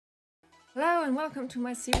Hello and welcome to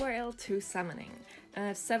my CYL 2 summoning. I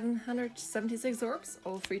have 776 orbs,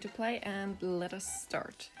 all free to play, and let us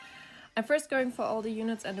start. I'm first going for all the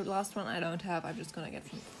units, and the last one I don't have, I'm just gonna get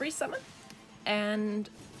from free summon. And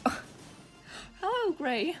hello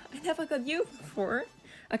Gray, I never got you before.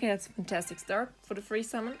 Okay, that's a fantastic start for the free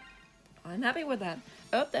summon. I'm happy with that.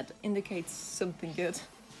 I hope that indicates something good.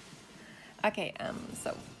 Okay,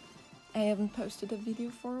 so I haven't posted a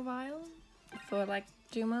video for a while, for like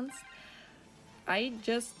 2 months. I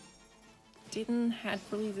just didn't have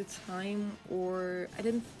really the time, or I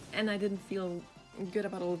didn't feel good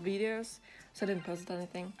about all the videos, so I didn't post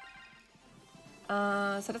anything.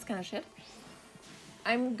 So that's kind of shit.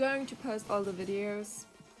 I'm going to post all the videos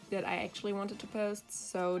that I actually wanted to post,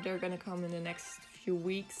 so they're gonna come in the next few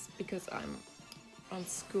weeks because I'm on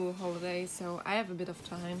school holiday, so I have a bit of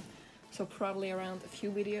time. So probably around a few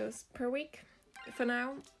videos per week for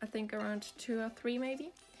now. I think around 2 or 3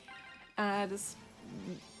 maybe. This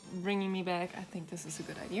bringing me back, I think this is a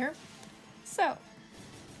good idea. So,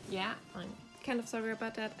 yeah, I'm kind of sorry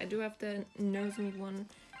about that. I do have the Nosebleed one,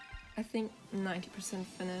 I think 90%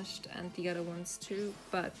 finished, and the other ones too,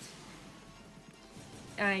 but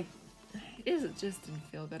I just didn't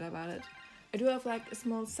feel good about it. I do have like a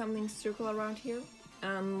small summoning circle around here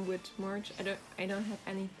with merch. I don't have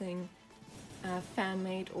anything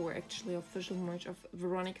fan-made or actually official merch of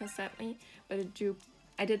Veronica, sadly, but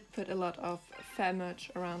I did put a lot of fan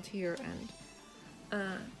merch around here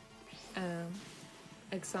and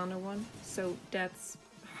Alexander one, so that's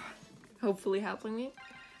hopefully helping me.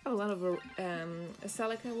 I have a lot of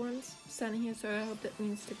Celica ones standing here, so I hope that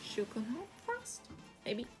means that she'll come home fast,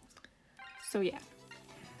 maybe. So yeah,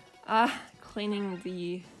 cleaning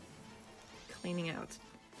out.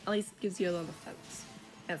 At least it gives you a lot of feathers.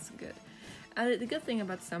 That's good. The good thing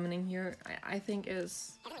about summoning here, I think,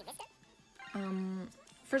 is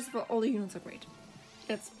first of all the units are great.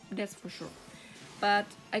 That's for sure. But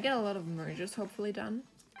I get a lot of merges hopefully done.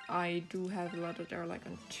 I do have a lot of, they're like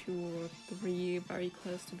on 2 or 3, very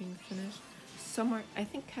close to being finished. Somewhere, I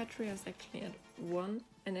think Katria is actually at 1,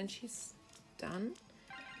 and then she's done.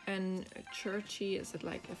 And Churchy is at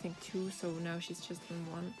like, I think 2, so now she's just in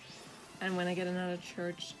 1. And when I get another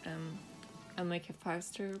church, I'll make her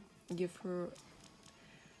 5-star, give her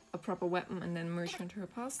a proper weapon, and then merge her into her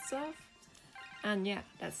past self. And yeah,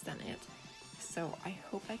 that's then it. So I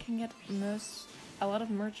hope I can get a lot of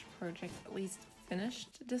merch projects at least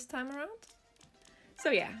finished this time around. So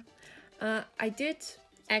yeah, I did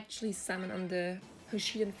actually summon on the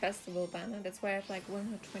Hoshidan Festival banner. That's why I have like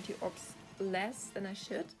 120 orbs less than I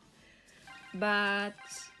should. But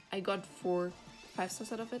I got 4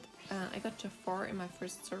 5-stars out of it. I got Jafar in my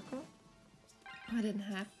first circle. I didn't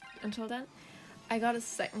have until then. I got a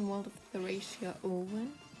second World of Thracia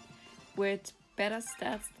Owen with better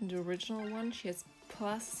stats than the original one. She has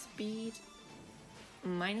plus speed,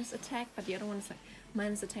 minus attack, but the other one is like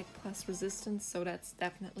minus attack plus resistance, so that's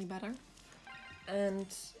definitely better. And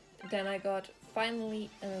then I got finally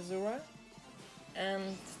an Azura,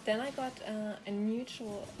 and then I got a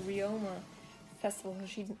neutral Ryoma Festival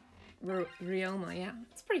Hoshidan Ryoma. Yeah,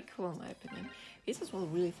 it's pretty cool in my opinion. This is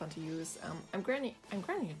really fun to use. I'm grinding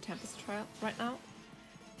a Tempest trial right now,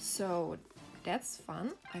 so that's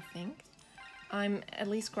fun, I think. I'm at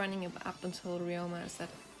least grinding it up until Ryoma is at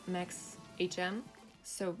max HM,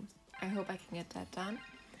 so I hope I can get that done.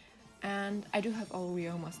 And I do have all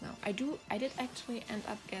Ryomas now. I did actually end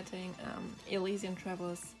up getting Elysian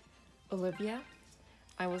Travelers Olivia.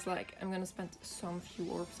 I was like, I'm gonna spend some few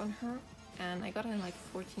orbs on her, and I got in like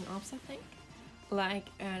 14 orbs, I think. Like,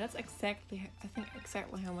 that's exactly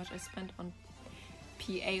how much I spent on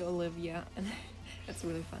PA Olivia, and that's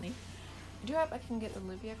really funny. I do hope I can get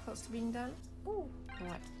Olivia close to being done. Ooh,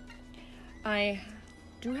 right. I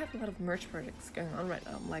do have a lot of merch projects going on right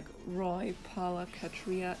now, like Roy, Paula,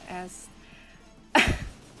 Katria, S. Ephraim!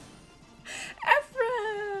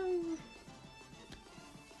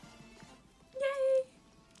 Yay!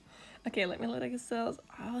 Okay, let me let it cells.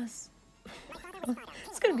 Oh, it's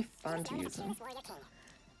gonna be fun to use them.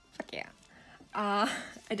 Fuck yeah. I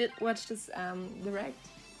did watch this direct,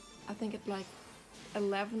 I think at like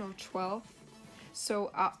 11 or 12,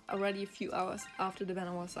 so already a few hours after the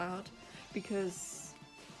banner was out, because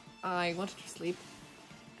I wanted to sleep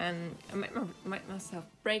and I made myself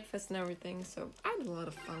breakfast and everything, so I had a lot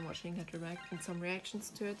of fun watching that direct and some reactions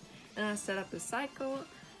to it. And I set up the cycle,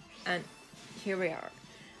 and here we are.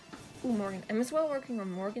 Ooh, Morgan. I'm as well working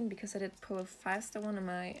on Morgan because I did pull a 5-star one in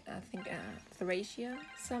my, I think, Thracia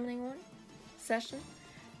summoning one session.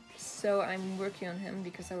 So I'm working on him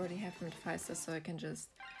because I already have him at 5-star, so I can just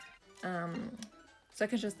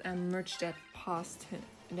merge that past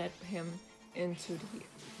that him into the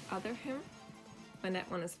other him, when that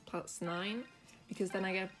one is +9, because then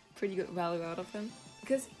I get pretty good value out of him.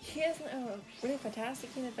 Because he isn't a really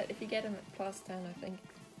fantastic unit, but if you get him at +10, I think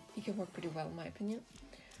he can work pretty well in my opinion.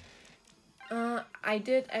 I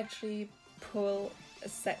did actually pull a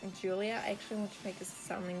second Julia. I actually want to make a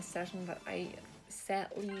summoning session, but I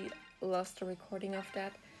sadly lost the recording of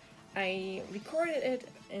that. I recorded it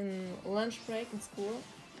in lunch break in school,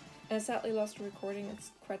 and I sadly lost the recording.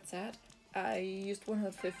 It's quite sad. I used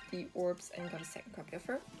 150 orbs and got a second copy of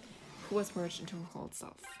her, who was merged into her whole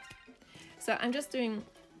self. So I'm just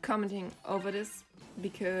commenting over this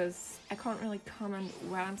because I can't really comment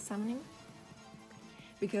while I'm summoning,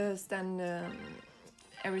 because then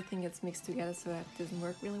everything gets mixed together, so that doesn't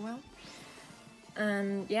work really well.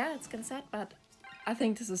 And yeah, it's kinda sad, but I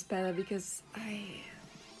think this is better because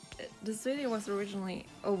this video was originally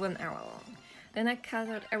over an hour long. Then I cut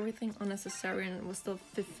out everything unnecessary and it was still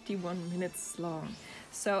 51 minutes long.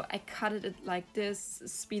 So I cut it like this,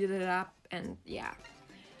 speeded it up, and yeah.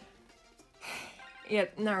 Yeah,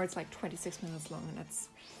 now it's like 26 minutes long, and that's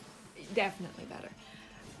definitely better.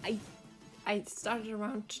 I started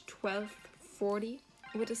around 12:40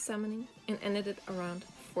 with the summoning and ended it around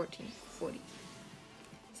 14:40.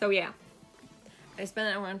 So yeah, I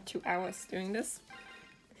spent around 2 hours doing this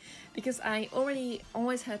because I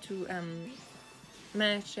always had to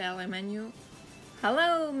manage the ally menu.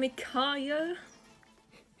 Hello, Mikael.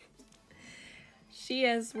 She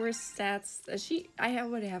has worse stats. I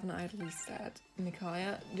already have an idly stat,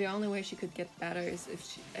 Mikael. The only way she could get better is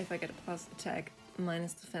if I get a plus attack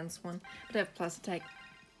minus defense 1. But I have plus attack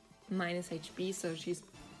minus HP, so she's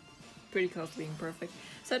pretty close to being perfect.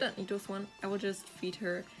 So I don't need those one. I will just feed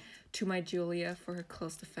her to my Julia for her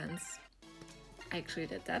close defense. I actually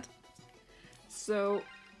did that. So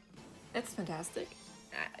that's fantastic.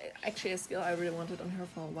 Actually a skill I really wanted on her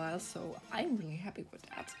for a while, so I'm really happy with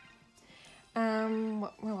that.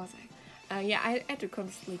 Where was I? Yeah, I had to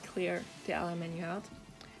constantly clear the ally menu out,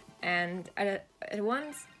 and at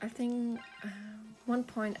once, I think, one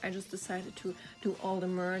point I just decided to do all the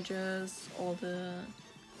merges, all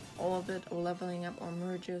of it, or leveling up all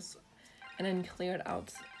merges, and then clear it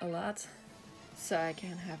out a lot, so I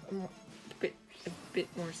can have a bit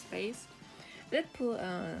more space. I did pull,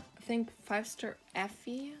 I think 5-star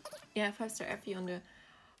Effie. Yeah, 5-star Effie on the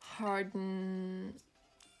harden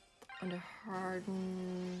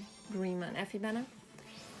Greenman Effie banner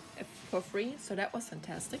for free, so that was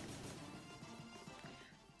fantastic.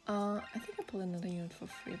 I think I pulled another unit for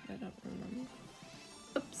free, but I don't remember.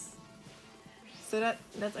 Oops. So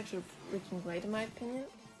that's actually freaking great in my opinion,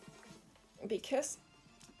 because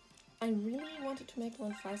I really wanted to make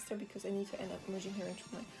one 5-star because I need to end up merging her into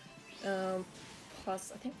my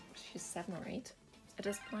plus, I think she's 7 or 8 at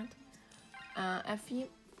this point, Effie.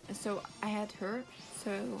 So I had her,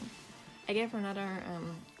 so I gave her another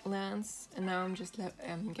lance, and now I'm just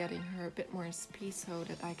getting her a bit more SP so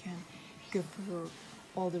that I can give her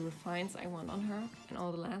all the refines I want on her and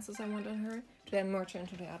all the lances I want on her to then merge her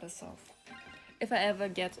into the other self. If I ever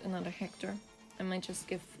get another Hector, I might just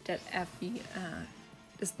give that Effie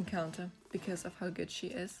distant counter because of how good she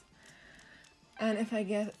is. And if I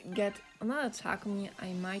get another Takumi,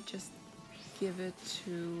 I might just give it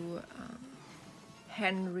to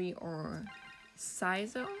Henry or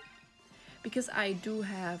Saizo, because I do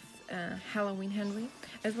have Halloween Henry,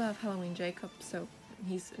 as well as Halloween Jacob, so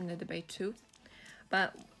he's in the debate too.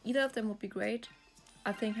 But either of them would be great.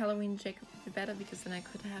 I think Halloween Jacob would be better because then I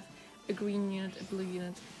could have a green unit, a blue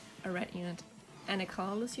unit, a red unit, and a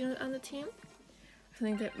colorless unit on the team. I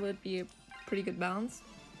think that would be a pretty good balance.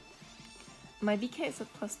 My VK is at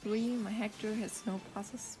 +3, my Hector has no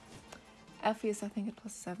pluses. Effie is I think at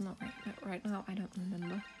 +7 right now, I don't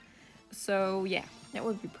remember. So yeah, that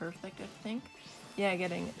would be perfect, I think. Yeah,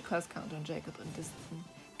 getting a close count on Jacob and distant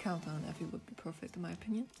count on Effie would be perfect in my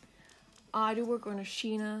opinion. I do work on a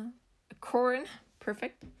Sheena, a Corin,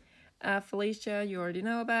 perfect. Felicia, you already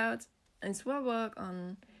know about. And as well work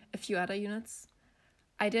on a few other units.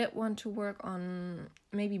 I did want to work on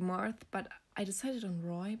maybe Marth, but I decided on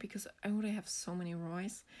Roy because I already have so many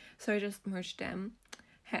Roys. So I just merged them.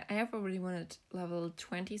 I have already wanted level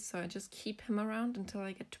 20, so I just keep him around until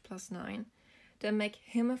I get to +9. Then make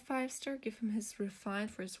him a 5-star, give him his refine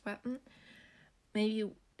for his weapon. Maybe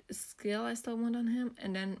a skill I still want on him,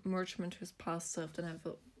 and then merge him into his passive, then I have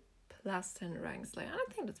a +10 rank slayer.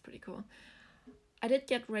 I think that's pretty cool. I did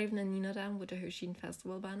get Raven and Nina down with the Hoshin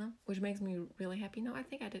Festival banner, which makes me really happy. No, I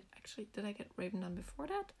think I did actually. Did I get Raven done before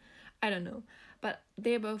that? I don't know. But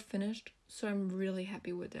they're both finished, so I'm really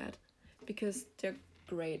happy with that, because they're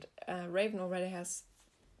great. Raven already has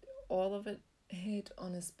all of it, hit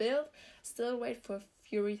on his build. Still wait for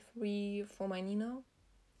Fury 3 for my Nino,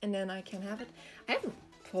 and then I can have it. I haven't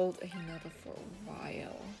pulled a Hinata for a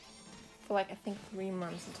while. For like, I think 3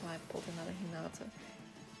 months until I pulled another Hinata.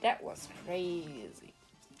 That was crazy.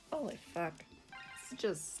 Holy fuck. It's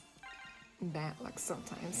just bad luck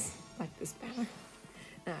sometimes. Like this banner.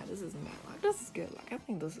 Nah, this isn't bad luck. This is good luck. I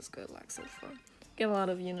think this is good luck so far. Get a lot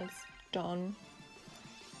of units done.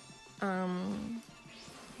 Yeah.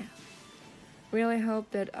 Really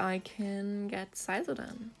hope that I can get CYL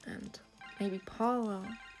done. And maybe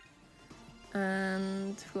Paula.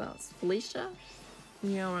 And who else? Felicia?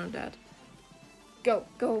 Yeah, around that. Go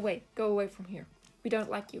away from here. We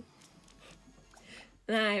don't like you.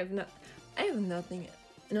 And I have nothing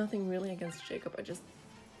really against Jacob.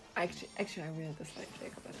 Actually, I really dislike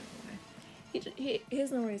Jacob. I don't know why.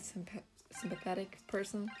 He's not really sympathetic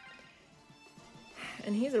person,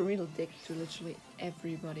 and he's a real dick to literally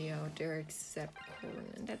everybody out there except Corin,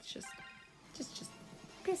 and that's just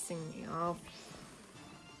pissing me off.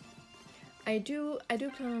 I do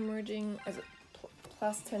plan on merging as a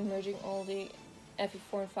plus 10 merging all the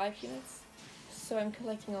FE4 and 5 units, so I'm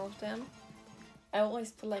collecting all of them. I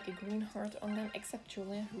always put like a green heart on them, except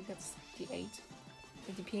Julia, who gets the 8.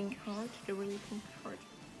 With the pink heart, the really pink heart.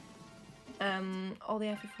 All the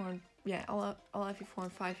FE4 and, yeah, all FE4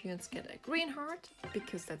 and 5 units get a green heart,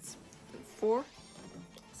 because that's 4.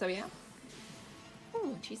 So yeah.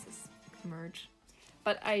 Oh, Jesus. Merge.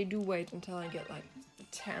 But I do wait until I get like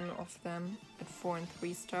 10 of them at 4 and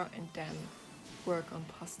 3 star, and then work on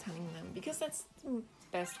plus 10ing them, because that's the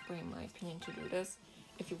best way in my opinion to do this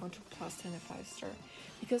if you want to plus 10 a 5 star,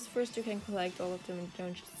 because first you can collect all of them and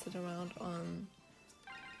don't just sit around on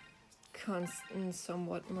constant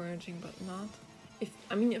somewhat merging, but not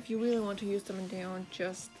if you really want to use them and they aren't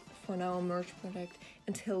just for now a merge product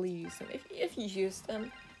until you use them. If you use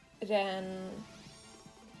them, then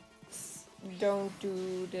don't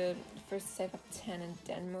do the first save up 10 and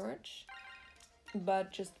then merge,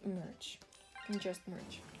 but just merge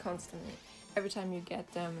constantly every time you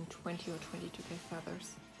get them in 20 or 22k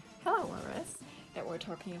feathers. Hello, Aris, that we're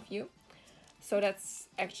talking of you. So that's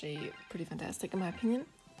actually pretty fantastic in my opinion.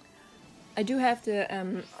 I do have the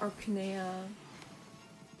Arcanea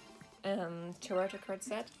Tarota card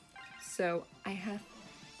set, so I have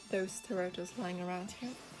those Tarotas lying around here.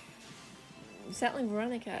 Sadly,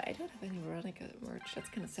 Veronica, I don't have any Veronica merch, that's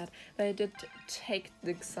kind of sad, but I did take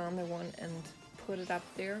the Xander one and put it up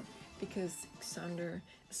there, because Xander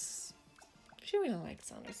is, she really likes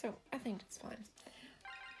Xander, so I think it's fine.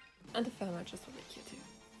 And the fan merch is really cute too,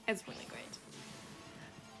 it's really great.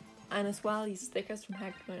 And as well these stickers from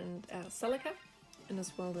Hector and Celica, and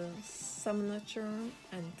as well the Summoner Charm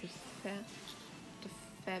and the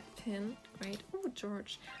Fab Pin, great. Oh,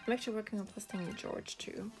 George, I'm actually working on plus 10 George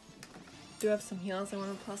too. Do have some heals I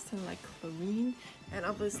want to plus 10 like Chlorine, and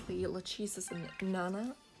obviously Lachesis and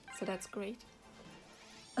Nana, so that's great.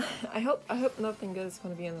 I hope nothing good is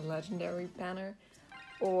going to be in the legendary banner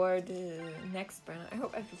or the next banner. I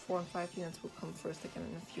hope after 4 and 5 units will come first again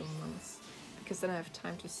in a few months, because then I have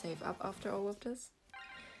time to save up after all of this.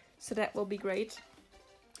 So that will be great.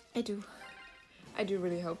 I do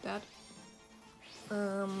really hope that.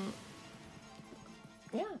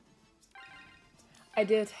 Yeah. I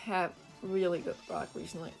did have really good luck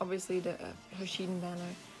recently. Obviously the Hoshiden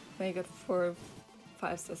banner, where I got 4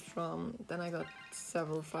 5-stars from, then I got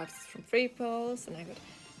several 5-stars from free pulls, and I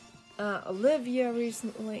got Olivia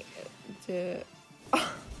recently.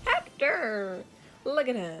 Oh, Hector! Look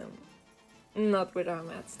at him! Not with our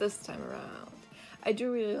mats this time around. I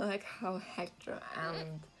do really like how Hector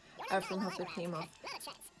and everyone have the theme of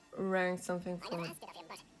wearing something from a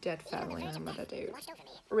dead family member that they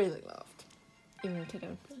really loved, even if they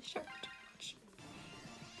don't really share it too much.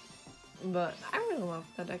 But I really love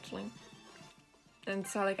that actually. And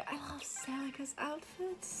Celica, I love Celica's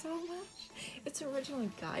outfit so much. It's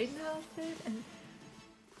originally Gaiden outfit, and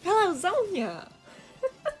hello Zonia!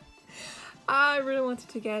 I really wanted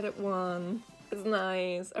to get one. It's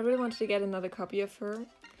nice. I really wanted to get another copy of her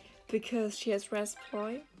because she has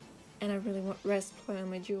Resploy, and I really want Resploy on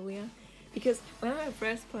my Julia. Because when I have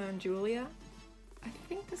Resploy on Julia, I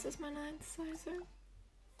think this is my 9th sizer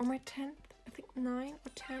or my 10th. I think 9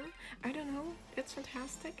 or 10. I don't know. It's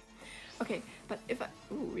fantastic. Okay, but if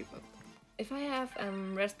I have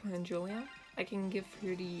Resploy on Julia, I can give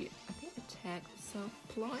her the, I think, attack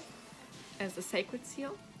self-ploy as a sacred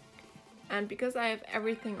seal. And because I have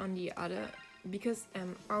everything on the other, because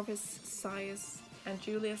Arvis, Sias, and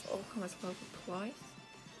Julius all come as well with ploys,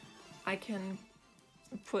 I can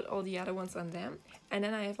put all the other ones on them, and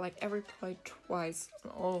then I have like every ploy twice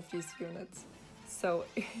on all of these units. So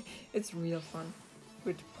it's real fun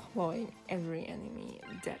with deploying every enemy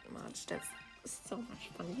that much. That's so much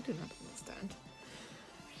fun. You do not understand.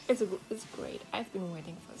 It's great. I've been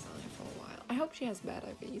waiting for Sonya for a while. I hope she has bad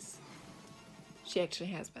IVs. She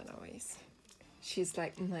actually has bad IVs. She's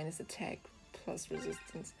like minus attack plus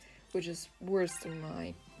resistance, which is worse than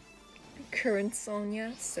my current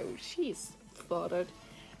Sonya. So she's slaughtered,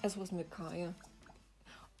 as was Micaiah.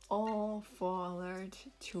 All followed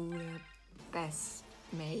to the best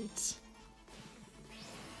mate.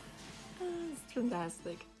 It's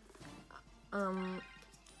fantastic.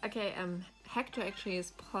 Okay, Hector actually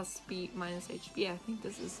is plus speed minus HP. I think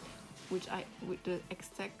this is with the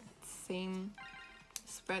exact same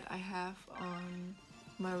spread I have on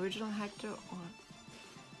my original Hector or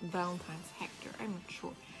Valentine's Hector. I'm not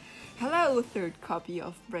sure. Hello, third copy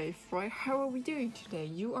of Brave Roy. How are we doing today?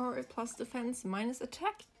 You are a plus defense minus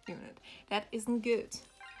attack unit. That isn't good.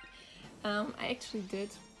 I actually did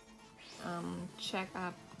check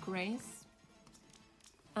up Grace.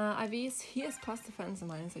 IVs, he has plus defense and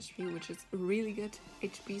minus HP, which is a really good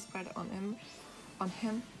HP spread on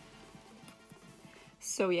him.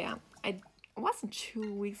 So yeah, I was in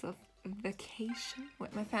 2 weeks of vacation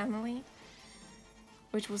with my family,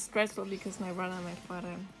 which was stressful because my brother and my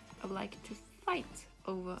father like to fight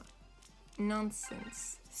over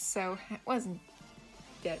nonsense. So it wasn't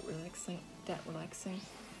that relaxing.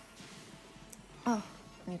 Oh,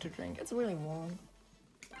 I need to drink. It's really warm.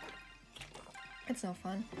 It's no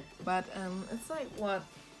fun, but it's like what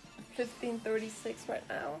 15:36 right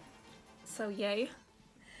now. So yay!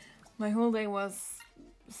 My whole day was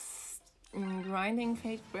grinding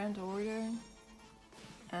Fate Grand Order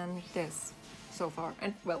and this so far,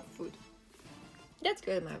 and well, food. That's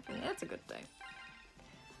good in my opinion. That's a good day.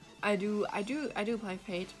 I do play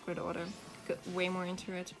Fate Grand Order. Got way more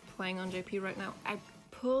into it. Playing on JP right now. I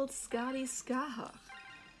pulled Scotty Skaha.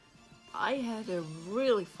 I had a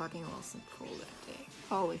really fucking awesome pull that day.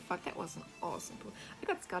 Holy fuck, that was an awesome pull. I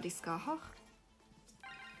got Scotty Skaha.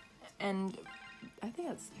 And I think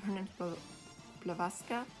that's her name's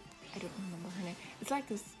Blavaska. I don't remember her name. It's like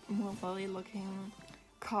this more volley looking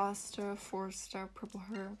caster, 4-star purple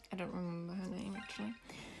hair. I don't remember her name actually.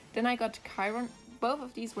 Then I got Chiron. Both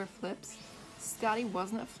of these were flips. Scotty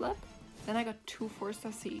wasn't a flip. Then I got 2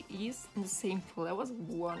 4-star CEs in the same pull. That was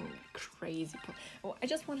one crazy pull. Oh, I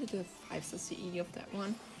just wanted the 5-star CE of that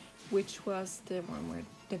one, which was the one where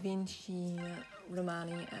Da Vinci,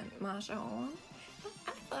 Romani, and Masha are on.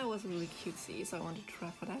 I thought it was a really cute CE, so I wanted to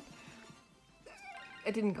try for that.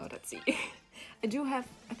 I didn't go that CE. I do have,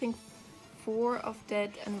 I think, 4 of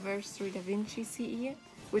that anniversary Da Vinci CE,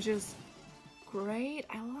 which is great.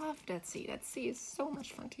 I love that CE. That CE is so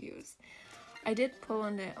much fun to use. I did pull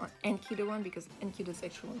on the Enkidu one because Enkidu is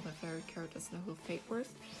actually one of my favorite characters in the whole Fate Wars.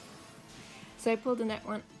 So I pulled in that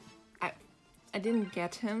one. I didn't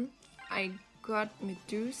get him. I got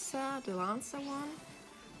Medusa, the Lancer one,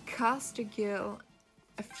 Caster Gil,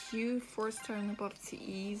 a few 4-star and above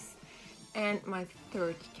CEs, and my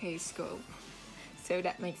 3rd K-scope. So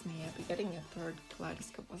that makes me happy. Getting a 3rd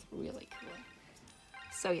Kaleidoscope was really cool.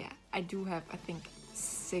 So yeah, I do have, I think,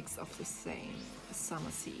 6 of the same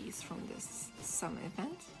summer CEs from this summer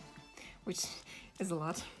event, which is a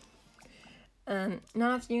lot. None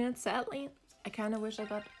of the units, sadly. I kind of wish I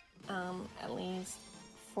got at least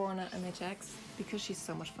Forna MHX because she's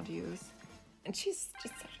so much fun to use, and she's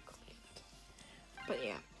just such a cool unit. But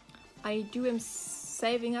yeah, I am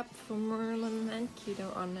saving up for Merlin and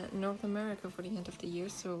Keto on North America for the end of the year,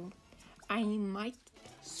 so I might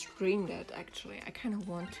stream that actually. I kind of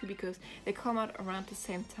want to because they come out around the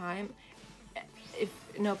same time if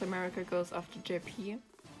North America goes after JP.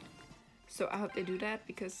 So I hope they do that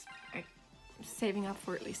because I'm saving up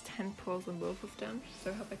for at least 10 pulls on both of them.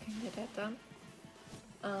 So I hope I can get that done.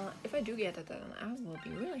 If I do get that done, I will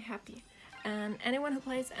be really happy. And anyone who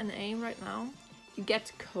plays NA right now, you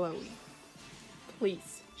get Chloe.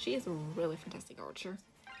 Please. She is a really fantastic archer.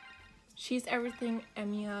 She's everything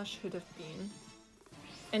Emiya should have been.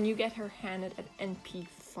 And you get her handed at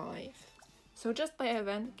NP5. So just by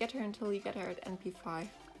event, get her until you get her at NP5.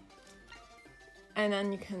 And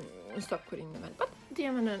then you can stop quitting the event. But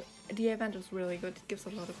the event is really good. It gives a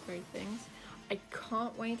lot of great things. I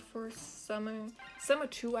can't wait for summer. Summer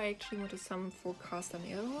 2 I actually want to summon for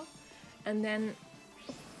Castanero. And then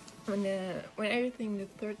when everything the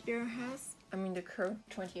 3rd year has, I mean the current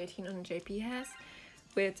 2018 on JP has,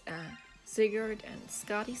 with Sigurd and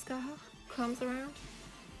Scotty Skaha comes around,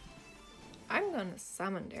 I'm gonna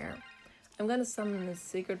summon there. I'm gonna summon the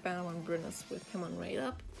Sigurd banner on Brynus with him on raid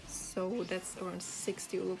up. So that's around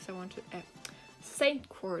 60 orbs I want to Saint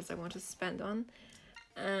cores I want to spend on.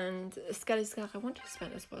 And Skaliskar, I want to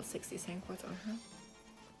spend as well 60 cent quarts on her.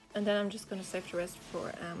 And then I'm just gonna save the rest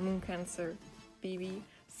for Moon Cancer BB,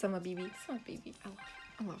 Summer BB. Summer BB, I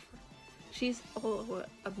love her. She's all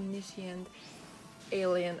omniscient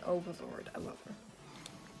alien overlord. I love her.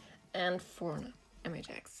 And Forna,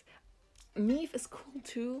 MHX. Meave is cool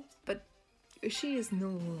too, but she is no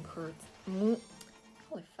Moon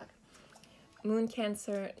holy fuck. Moon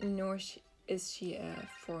Cancer, nor is she a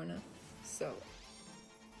Forna. So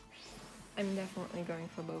I'm definitely going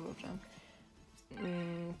for both of them.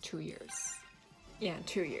 2 years. Yeah,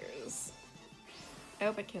 2 years. I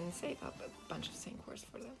hope I can save up a bunch of Saint cores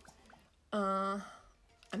for them. I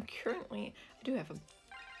do have a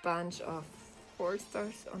bunch of 4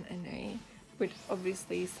 stars on NA, with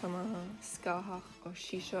obviously some Skahach or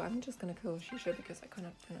Shisho. I'm just gonna call Shisho because I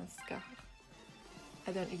cannot pronounce Skahach.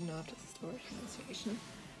 I don't even know if this is the word pronunciation.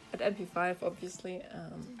 At MP5, obviously.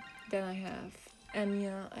 Then I have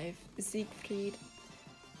Anya, I have Siegfried,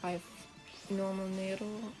 I have Normal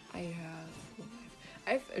Nero, I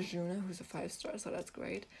have Arjuna, who's a 5-star, so that's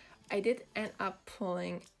great. I did end up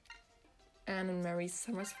pulling Anne and Mary's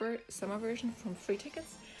summer version from free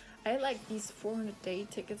tickets. I had like these 400-day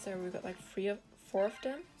tickets, and we got like 4 of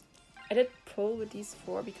them. I did pull with these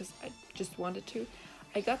 4 because I just wanted to.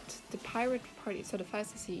 I got the Pirate Party, so the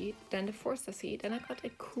 5-star CE, then the 4-star CE, then I got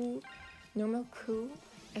a normal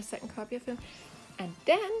a second copy of him, and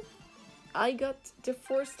then I got the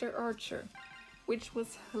 4-star Archer, which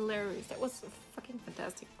was hilarious. That was a fucking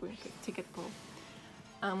fantastic ticket pull.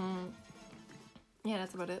 Yeah,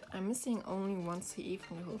 that's about it. I'm missing only 1 CE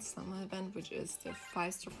from the whole summer event, which is the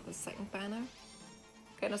 5-star for the second banner.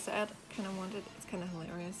 Kinda sad, kinda wanted, it's kinda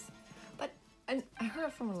hilarious. But I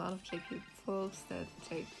heard from a lot of JP folks that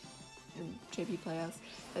JP players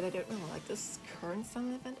that I don't really like this current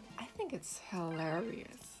summer event. I think it's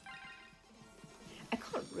hilarious. I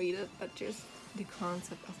can't read it, but just the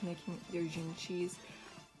concept of making your Jinchis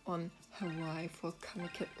on Hawaii for a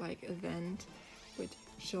Comic Kid-like event with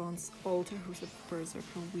Sean's altar, who's a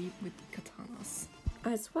berserker weep with katanas.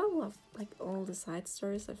 I as well love like all the side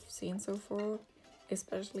stories I've seen so far,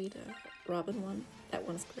 especially the Robin one. That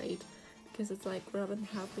one's great because it's like Robin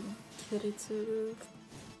helping Kiritsuru,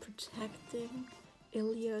 protecting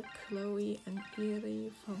Ilya, Chloe, and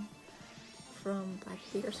Iri from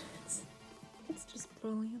Blackbeard. It's just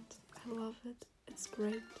brilliant. I love it. It's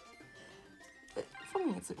great. For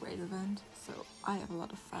me, it's a great event, so I have a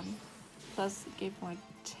lot of fun. Plus, it gave like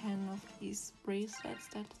 10 of these bracelets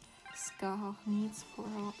that Skahach needs for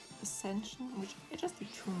her ascension, which I just do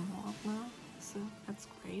 2 more of now, so that's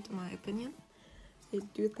great in my opinion. I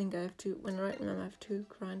do think I have to, right now I have to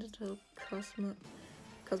grind until Cosmos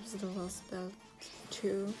of the Lost Belt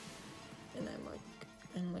 2, and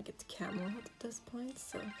I'm like at Camelot at this point,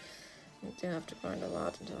 so I do have to grind a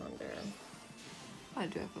lot until I'm there. I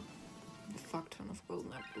do have a fuck ton of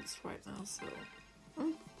golden apples right now, so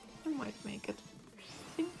I might make it.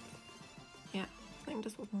 I think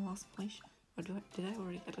this was my last Felicia. Or did I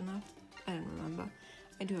already get enough? I don't remember.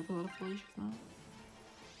 I do have a lot of Felicias now.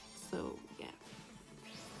 So yeah, I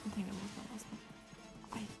think that was my last one.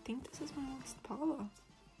 I think this is my last Paula.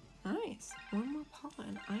 Nice, 1 more Paula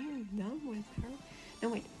and I am done with her. No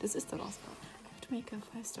wait, this is the last Paula. I have to make a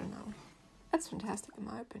 5-star now. That's fantastic in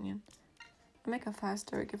my opinion. I make a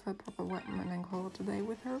 5-star, give her a proper weapon, and then call it a day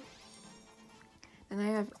with her. And I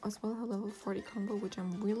have as well a level 40 combo, which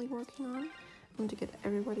I'm really working on. I want to get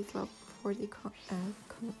everybody's level 40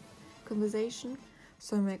 conversation,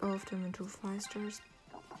 so I make all of them into 5-stars.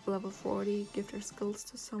 Level 40, give their skills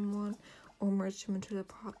to someone, or merge them into their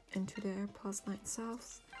 +9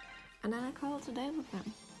 selves. And then I call it a day with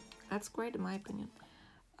them. That's great in my opinion.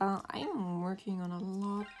 I am working on a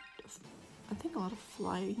lot of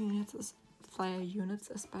flyer units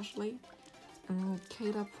especially.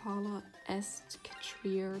 Kata, Paula, Est,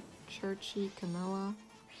 Katrier, Churchy, Camilla.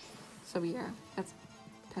 So yeah, that's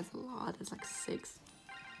a lot. It's like 6.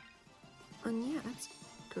 And yeah, that's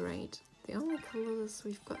great. The only colors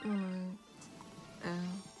we've gotten on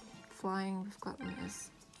flying we've gotten is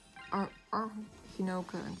our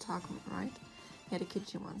Hinoka and Takuma, right? Yeah, the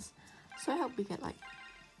Kichi ones. So I hope we get like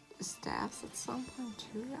staffs at some point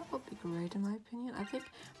too. That would be great in my opinion. I think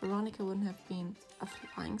Veronica wouldn't have been a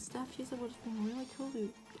flying staff user, would have been really cool. We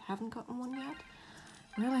haven't gotten one yet.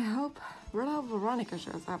 I really hope Veronica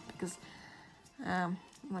shows up because I'm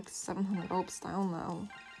like 700 Orbs down now.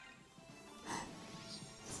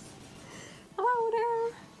 Hello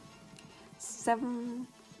there!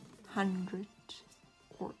 700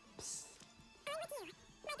 Orbs.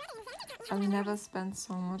 I've never spent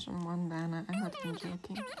so much on one banner, I'm not even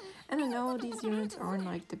joking. And I know these units aren't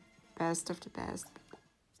like the best of the best.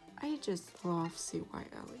 I just love CYL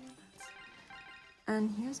units.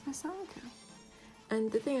 And here's my Sanka.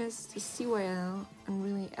 And the thing is, the CYL and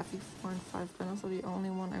really FE4 and 5 banners are the only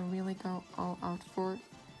one I really go all out for.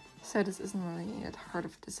 So this isn't really that hard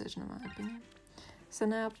of a decision in my opinion. So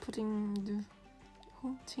now putting the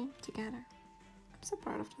whole team together. I'm so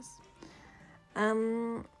proud of this.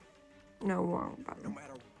 No wrong button.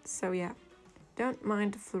 So yeah, don't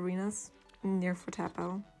mind the Florinas near for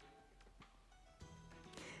Tapo.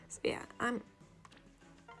 So yeah,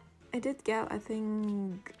 I did get, I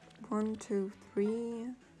think, 1, 2, 3,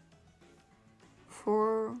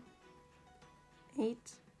 4, 8,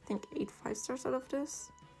 I think 8 5-stars out of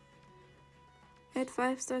this. 8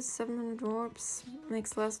 5-stars, 700 orbs,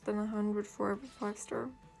 makes less than 100 for every 5-star.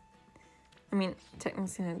 I mean,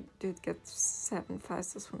 technically I did get 7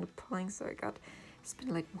 5-stars from the pulling, so I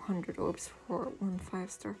spent like 100 orbs for 1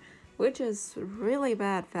 5-star, which is really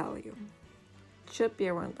bad value. Should be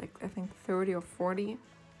around like, I think 30 or 40,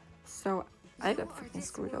 so I got freaking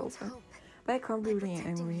screwed over. But I can't be really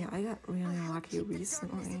angry, I got really lucky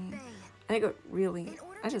recently. I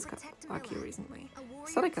just got lucky recently.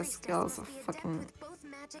 Sonica's skills are fucking...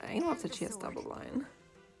 I love that she has double line.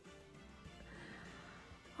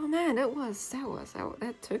 Oh man,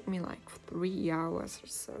 that took me like 3 hours or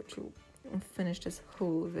so to finish this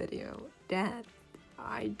whole video.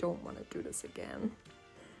 I don't want to do this again.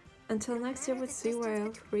 Until next year with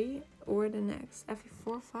CYL 3 or the next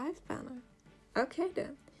FE4-5 banner. Okay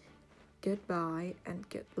then. Goodbye and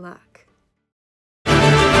good luck.